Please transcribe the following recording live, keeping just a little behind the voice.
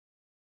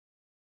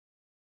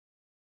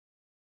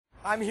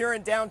I'm here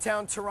in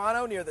downtown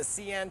Toronto near the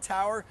CN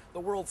Tower, the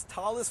world's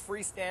tallest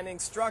freestanding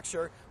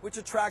structure, which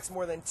attracts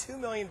more than 2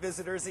 million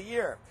visitors a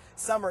year.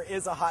 Summer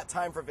is a hot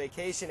time for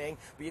vacationing,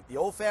 be it the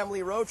old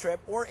family road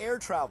trip or air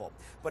travel.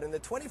 But in the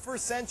 21st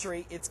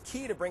century, it's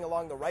key to bring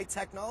along the right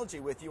technology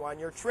with you on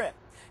your trip.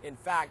 In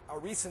fact, a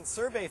recent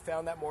survey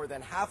found that more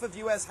than half of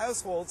U.S.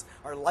 households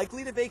are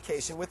likely to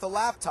vacation with a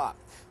laptop.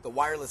 The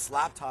wireless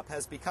laptop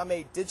has become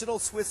a digital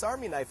Swiss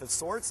Army knife of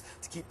sorts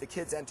to keep the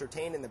kids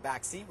entertained in the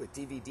back seat with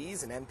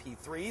DVDs and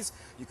MP3s.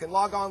 You can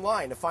log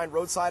online to find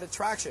roadside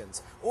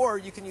attractions, or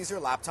you can use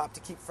your laptop to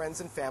keep friends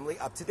and family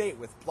up to date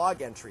with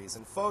blog entries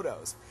and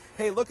photos.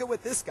 Hey, look at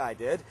what this guy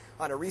did.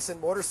 On a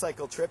recent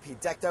motorcycle trip, he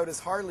decked out his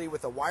Harley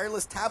with a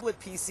wireless tablet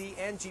PC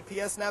and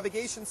GPS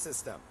navigation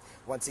system.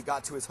 Once he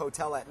got to his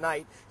hotel at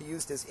night, he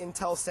used his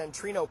Intel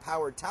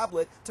Centrino-powered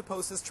tablet to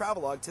post his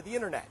travelogue to the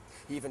internet.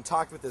 He even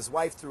talked with his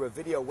wife through a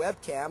video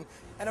webcam.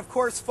 And of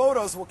course,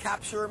 photos will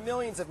capture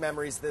millions of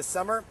memories this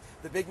summer.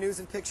 The big news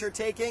in picture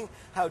taking,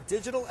 how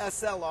digital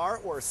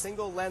SLR or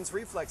single lens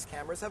reflex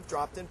cameras have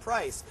dropped in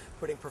price,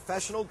 putting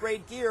professional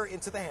grade gear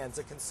into the hands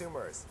of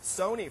consumers.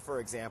 Sony, for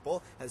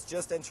example, has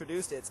just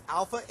introduced its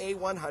Alpha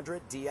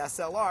A100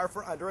 DSLR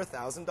for under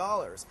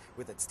 $1,000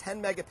 with its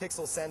 10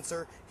 megapixel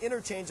sensor,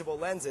 interchangeable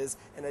lenses,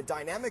 and a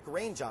dynamic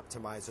range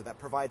optimizer that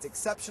provides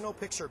exceptional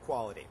picture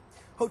quality.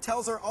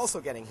 Hotels are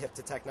also getting hip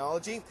to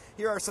technology.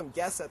 Here are some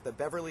guests at the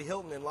Beverly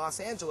Hilton in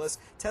Los Angeles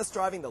test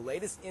driving the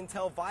latest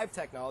Intel Vive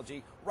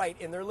technology right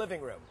in their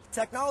living room.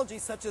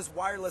 Technologies such as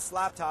wireless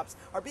laptops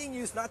are being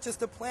used not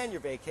just to plan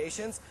your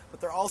vacations, but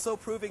they're also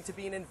proving to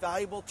be an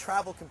invaluable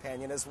travel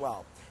companion as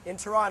well. In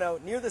Toronto,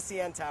 near the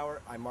CN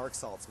Tower, I'm Marc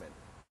Saltzman.